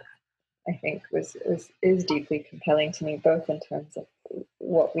math, I think is deeply compelling to me, both in terms of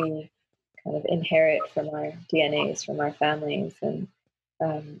what we kind of inherit from our DNAs, from our families, and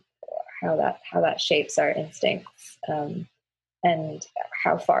how that shapes our instincts, and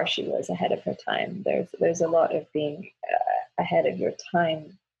how far she was ahead of her time. There's a lot of being ahead of your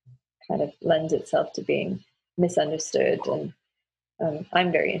time kind of lends itself to being misunderstood, and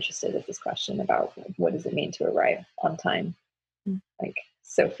I'm very interested in this question about what does it mean to arrive on time. Like,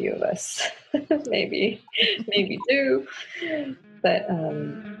 so few of us maybe do, but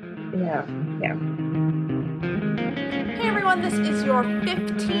yeah. Hey everyone, this is your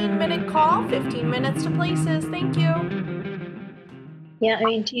 15-minute call, 15 minutes to places. Thank you. Yeah, I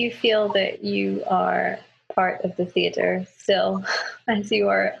mean, do you feel that you are part of the theater still as you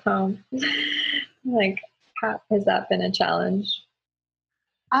are at home? Like, how has that been a challenge?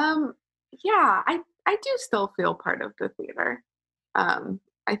 Yeah, I do still feel part of the theater.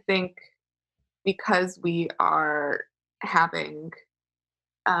 I think because we are having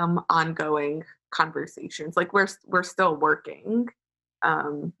ongoing conversations, like we're still working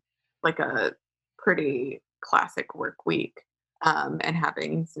like a pretty classic work week, and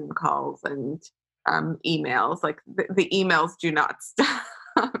having Zoom calls and emails. Like the emails do not stop.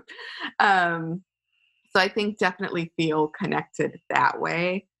 So I think definitely feel connected that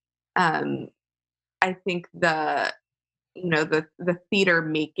way. I think the the theater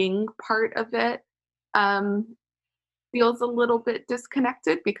making part of it feels a little bit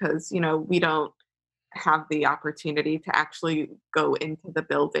disconnected because, we don't have the opportunity to actually go into the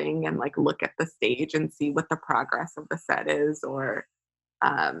building and like look at the stage and see what the progress of the set is, or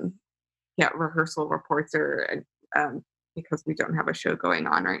get rehearsal reports, or because we don't have a show going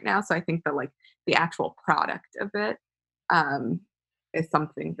on right now. So I think that like the actual product of it is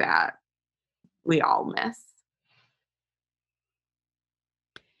something that we all miss.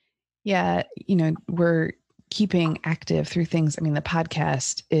 Yeah, we're keeping active through things. I mean, the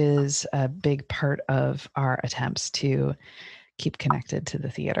podcast is a big part of our attempts to keep connected to the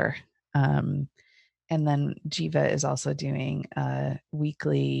theater. And then Jiva is also doing a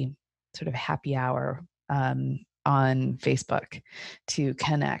weekly sort of happy hour on Facebook to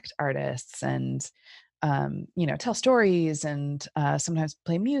connect artists and tell stories and sometimes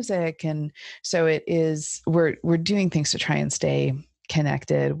play music. And so we're doing things to try and stay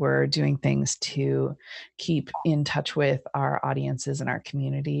connected. We're doing things to keep in touch with our audiences and our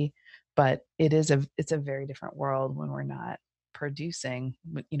community. But it's a very different world when we're not producing,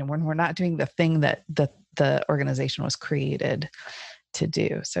 when we're not doing the thing that the organization was created to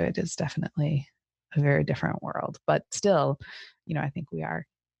do. So it is definitely a very different world. But still, I think we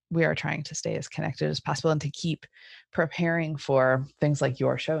are trying to stay as connected as possible and to keep preparing for things like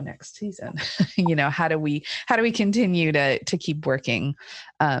your show next season. How do we continue to keep working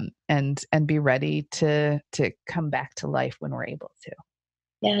and be ready to come back to life when we're able to?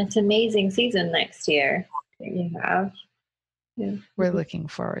 Yeah, it's an amazing season next year that you have. Yeah. We're looking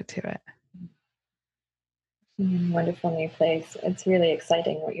forward to it. Wonderful new plays. It's really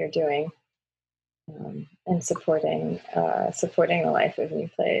exciting what you're doing. And supporting the life of new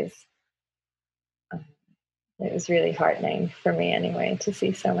plays. It was really heartening for me anyway to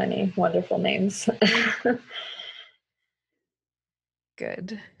see so many wonderful names.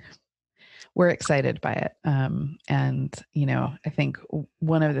 Good. We're excited by it. And I think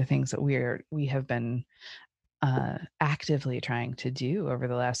one of the things that we have been actively trying to do over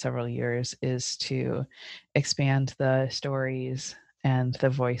the last several years is to expand the stories and the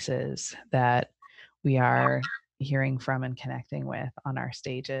voices that we are hearing from and connecting with on our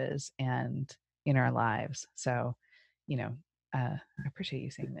stages and in our lives. So, I appreciate you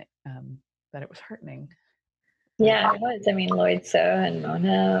saying that it was heartening. Yeah, it was. I mean, Lloyd So and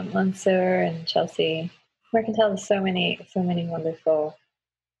Mona Mansour and Chelsea Mercantile. There's so many wonderful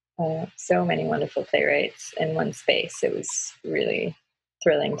playwrights in one space. It was really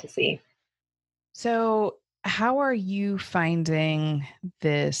thrilling to see. So, how are you finding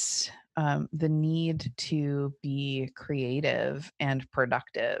this? The need to be creative and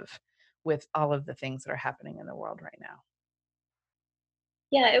productive with all of the things that are happening in the world right now?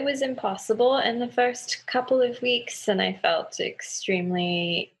 Yeah, it was impossible in the first couple of weeks, and I felt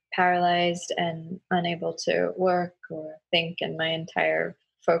extremely paralyzed and unable to work or think, and my entire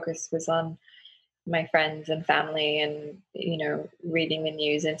focus was on my friends and family and, reading the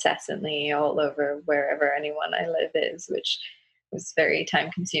news incessantly all over wherever anyone I live is, which was very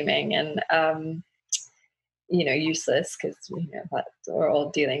time consuming and, useless because, we're all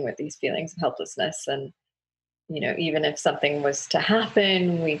dealing with these feelings of helplessness. And, even if something was to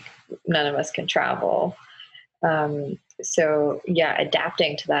happen, none of us can travel. So yeah,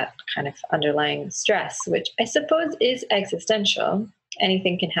 adapting to that kind of underlying stress, which I suppose is existential.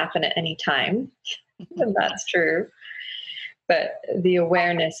 Anything can happen at any time, and that's true. But the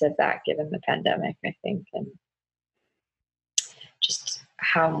awareness of that, given the pandemic, I think, and just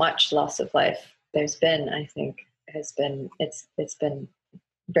how much loss of life there's been, I think, it's been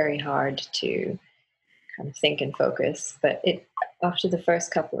very hard to kind of think and focus. But after the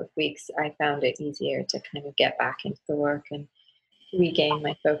first couple of weeks, I found it easier to kind of get back into the work and regain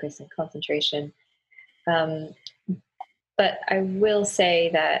my focus and concentration. But I will say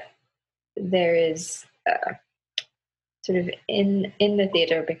that there is sort of in the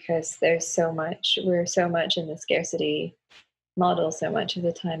theater, because we're so much in the scarcity model so much of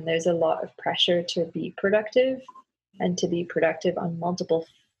the time, there's a lot of pressure to be productive and to be productive on multiple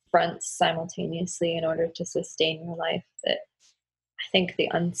fronts simultaneously in order to sustain your life. That I think the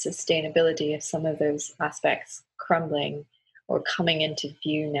unsustainability of some of those aspects crumbling or coming into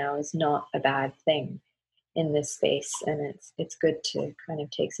view now is not a bad thing in this space, and it's good to kind of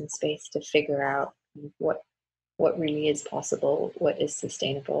take some space to figure out what really is possible, what is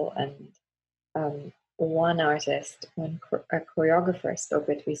sustainable. And one artist, a choreographer I spoke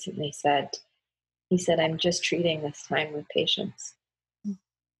with recently said, I'm just treating this time with patience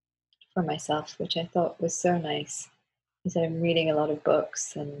for myself, which I thought was so nice. He said, I'm reading a lot of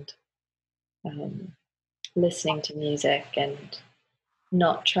books and listening to music and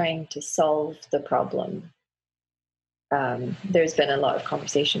not trying to solve the problem. There's been a lot of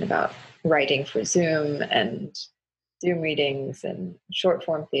conversation about writing for Zoom and Zoom readings and short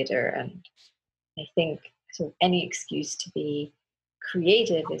form theater. And I think sort of any excuse to be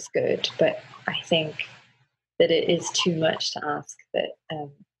creative is good, but I think that it is too much to ask that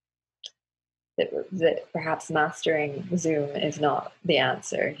perhaps mastering Zoom is not the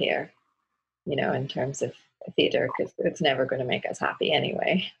answer here, in terms of theater, because it's never going to make us happy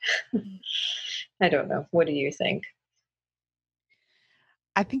anyway. I don't know. What do you think?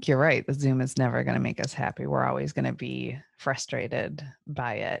 I think you're right. The Zoom is never going to make us happy. We're always going to be frustrated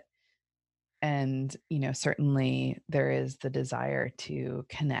by it. And, certainly there is the desire to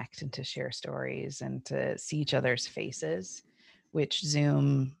connect and to share stories and to see each other's faces, which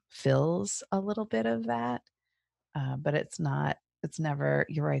Zoom fills a little bit of that. But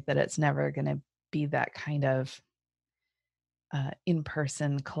you're right that it's never going to be that kind of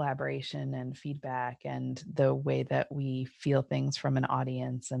in-person collaboration and feedback and the way that we feel things from an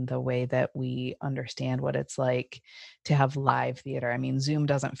audience and the way that we understand what it's like to have live theater. I mean, Zoom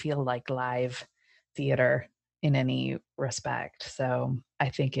doesn't feel like live theater in any respect. So I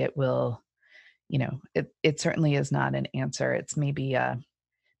think it will, it certainly is not an answer. It's maybe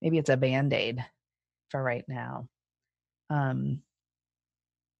it's a Band-Aid for right now. And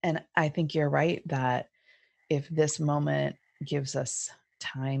I think you're right that if this moment gives us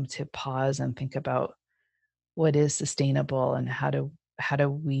time to pause and think about what is sustainable and how do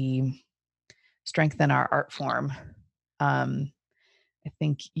we strengthen our art form, I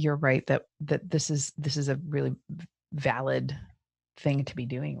think you're right that this is a really valid thing to be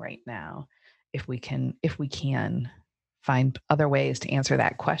doing right now. If we can find other ways to answer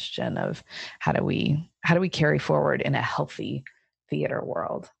that question of how do we carry forward in a healthy theater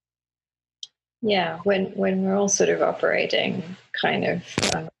world. Yeah, when we're all sort of operating kind of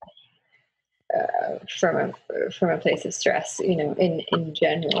from a place of stress, in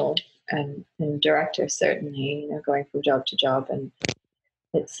general, and directors certainly, going from job to job, and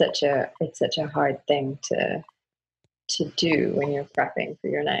it's such a hard thing to do when you're prepping for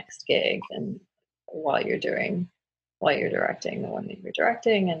your next gig and while you're directing the one that you're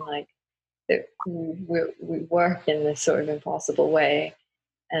directing, and like we work in this sort of impossible way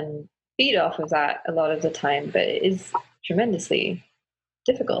and feed off of that a lot of the time, but it is tremendously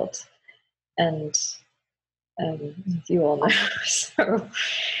difficult. And you all know,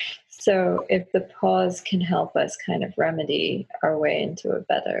 so if the pause can help us kind of remedy our way into a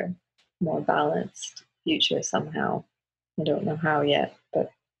better, more balanced future somehow, I don't know how yet,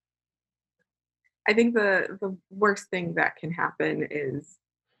 but I think the worst thing that can happen is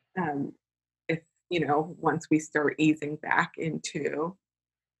if, once we start easing back into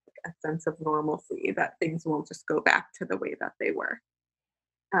a sense of normalcy, that things won't just go back to the way that they were.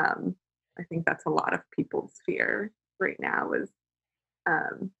 I think that's a lot of people's fear right now is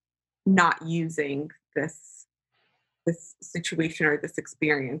not using this situation or this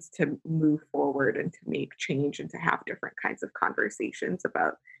experience to move forward and to make change and to have different kinds of conversations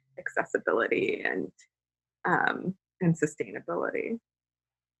about accessibility and sustainability.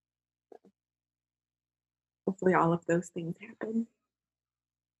 Hopefully all of those things happen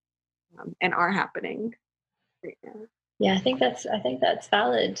and are happening right now. Yeah, I think that's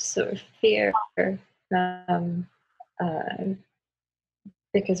valid sort of fear,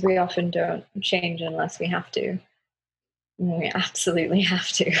 because we often don't change unless we have to. We absolutely have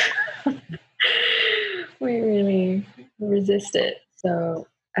to. We really resist it. So,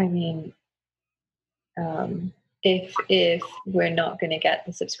 I mean, if we're not going to get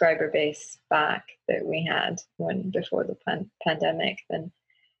the subscriber base back that we had before the pandemic, then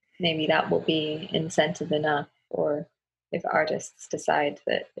maybe that will be incentive enough. Or if artists decide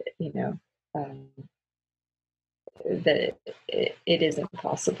that that it isn't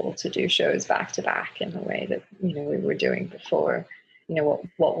possible to do shows back to back in the way that we were doing before,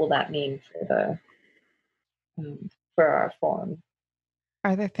 what will that mean for our form?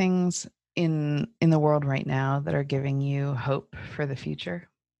 Are there things in the world right now that are giving you hope for the future?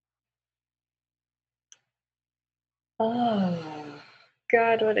 Oh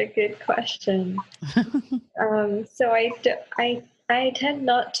God, what a good question. So I tend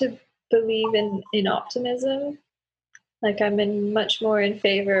not to believe in optimism. Like I'm much more in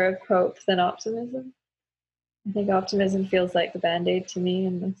favor of hope than optimism. I think optimism feels like the Band-Aid to me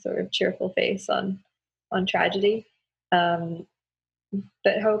and the sort of cheerful face on tragedy.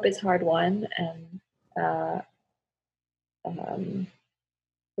 But hope is hard won, and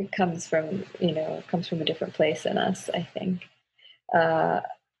it comes from a different place in us, I think.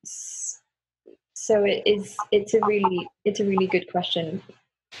 So it's a really good question.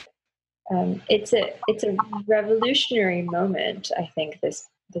 It's a revolutionary moment, I think, this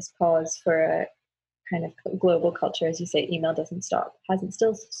pause for a kind of global culture. As you say, email hasn't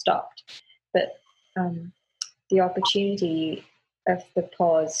still stopped, but the opportunity of the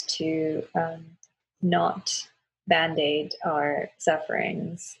pause to not band-aid our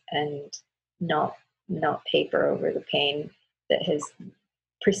sufferings and not paper over the pain that has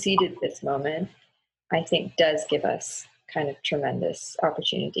preceded this moment, I think does give us kind of tremendous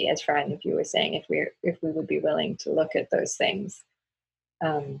opportunity. As Fran, if you were saying, if we would be willing to look at those things,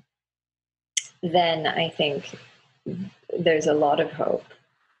 then I think there's a lot of hope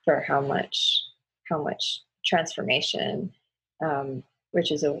for how much transformation,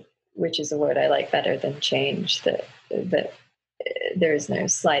 which is a word I like better than change. That there's no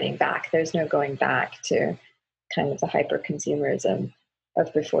sliding back. There's no going back to kind of the hyper consumerism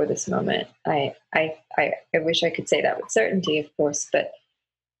of before this moment. I wish I could say that with certainty, of course, but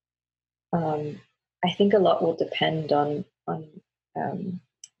I think a lot will depend on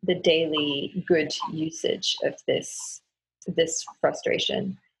the daily good usage of this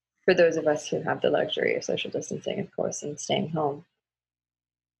frustration for those of us who have the luxury of social distancing, of course, and staying home.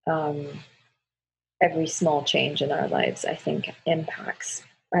 Every small change in our lives, I think, impacts,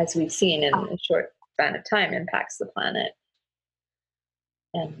 as we've seen in a short span of time, impacts the planet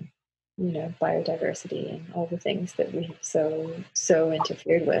and, biodiversity and all the things that we have so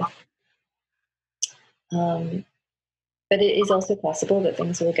interfered with. But it is also possible that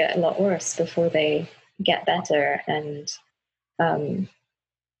things will get a lot worse before they get better. And in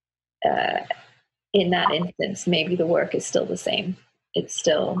that instance, maybe the work is still the same. It's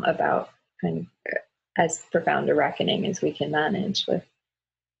still about kind of as profound a reckoning as we can manage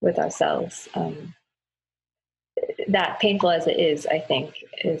with ourselves. That painful as it is, I think,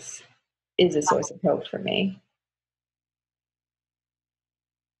 is a source of hope for me.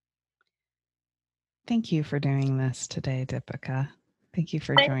 Thank you for doing this today, Deepika. Thank you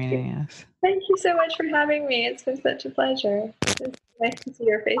for joining us. Thank you so much for having me. It's been such a pleasure. It's nice to see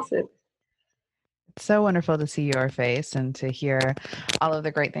your faces. It's so wonderful to see your face and to hear all of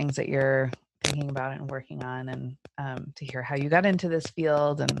the great things that you're thinking about and working on, and to hear how you got into this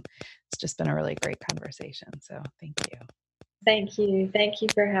field. And it's just been a really great conversation. So thank you. Thank you. Thank you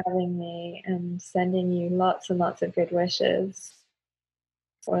for having me, and sending you lots and lots of good wishes.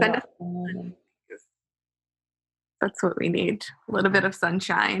 That's what we need. A little bit of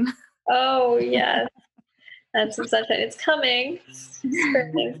sunshine. Oh, yes. And some sunshine. It's coming.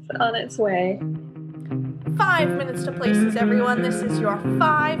 Spring is on its way. 5 minutes to places, everyone. This is your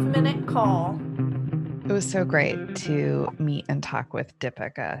 5-minute call. It was so great to meet and talk with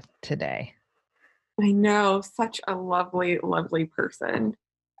Deepika today. I know, such a lovely, lovely person,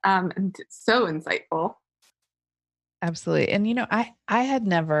 and so insightful. Absolutely. And, I had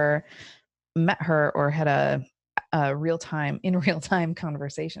never met her or had a real time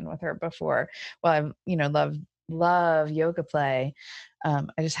conversation with her before. Well, I've love yoga play. I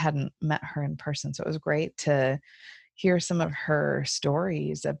just hadn't met her in person. So it was great to hear some of her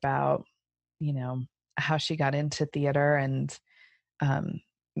stories about, how she got into theater and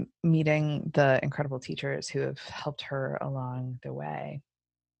meeting the incredible teachers who have helped her along the way.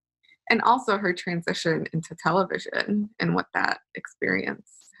 And also her transition into television and what that experience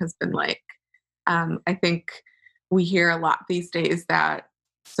has been like. I think we hear a lot these days that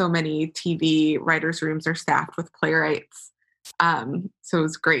so many TV writers' rooms are staffed with playwrights. So it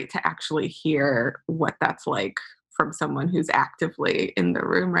was great to actually hear what that's like from someone who's actively in the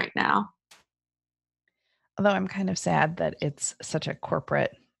room right now. Although I'm kind of sad that it's such a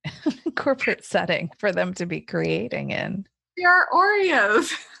corporate setting for them to be creating in. There are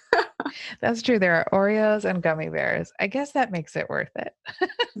Oreos. That's true. There are Oreos and gummy bears. I guess that makes it worth it.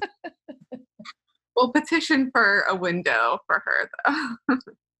 We'll petition for a window for her, though.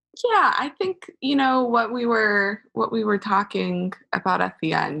 Yeah, I think, what we were talking about at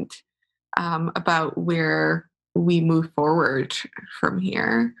the end, about where we move forward from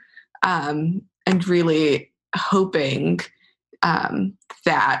here, and really hoping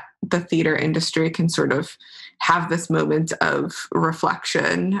that the theater industry can sort of have this moment of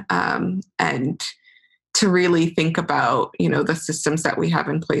reflection, and to really think about, the systems that we have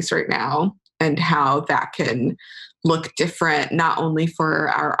in place right now and how that can look different, not only for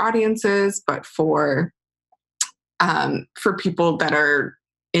our audiences, but for people that are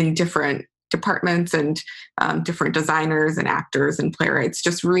in different departments and different designers and actors and playwrights,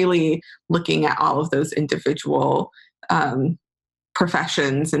 just really looking at all of those individual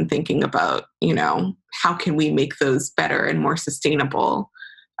professions and thinking about, how can we make those better and more sustainable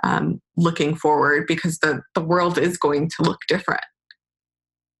looking forward, because the world is going to look different.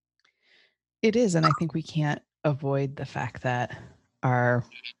 It is, and I think we can't avoid the fact that our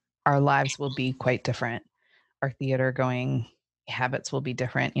lives will be quite different. Our theater going habits will be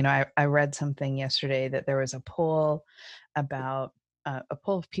different. You know, I read something yesterday that there was a poll about a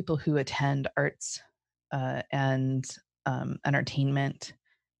poll of people who attend arts and entertainment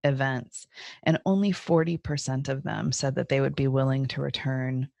events, and only 40% of them said that they would be willing to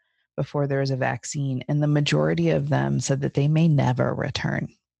return before there is a vaccine, and the majority of them said that they may never return.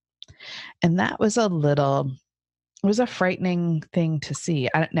 And that was it was a frightening thing to see.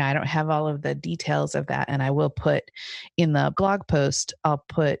 I don't have all of the details of that, and I will put in the blog post, I'll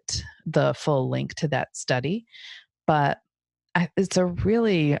put the full link to that study. But it's a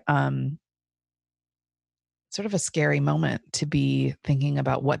really sort of a scary moment to be thinking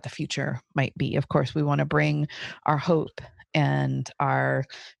about what the future might be. Of course, we want to bring our hope and our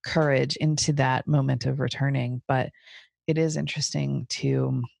courage into that moment of returning, but it is interesting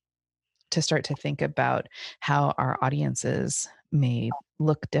to start to think about how our audiences may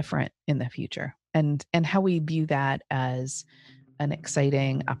look different in the future, and how we view that as an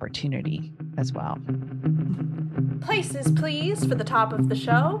exciting opportunity as well. Places, please, for the top of the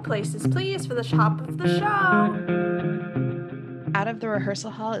show. Places, please, for the top of the show. Out of the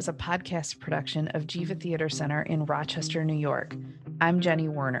Rehearsal Hall is a podcast production of Jiva Theater Center in Rochester, New York. I'm Jenny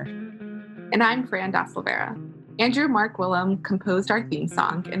Werner. And I'm Fran Da Silveira. Andrew Mark Willem composed our theme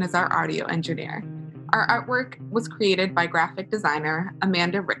song and is our audio engineer. Our artwork was created by graphic designer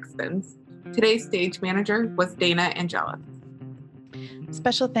Amanda Rickspins. Today's stage manager was Dana Angelis.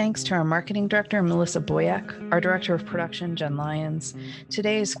 Special thanks to our marketing director, Melissa Boyack, our director of production, Jen Lyons,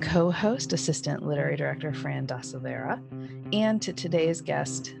 today's co-host, assistant literary director, Fran Da Silveira, and to today's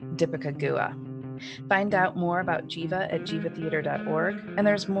guest, Deepika Gua. Find out more about Jiva at jivatheater.org, and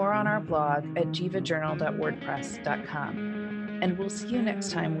there's more on our blog at jivajournal.wordpress.com. And we'll see you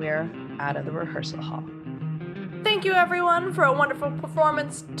next time we're out of the rehearsal hall. Thank you, everyone, for a wonderful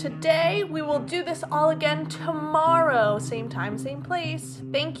performance today. We will do this all again tomorrow. Same time, same place.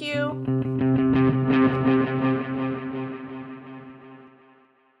 Thank you.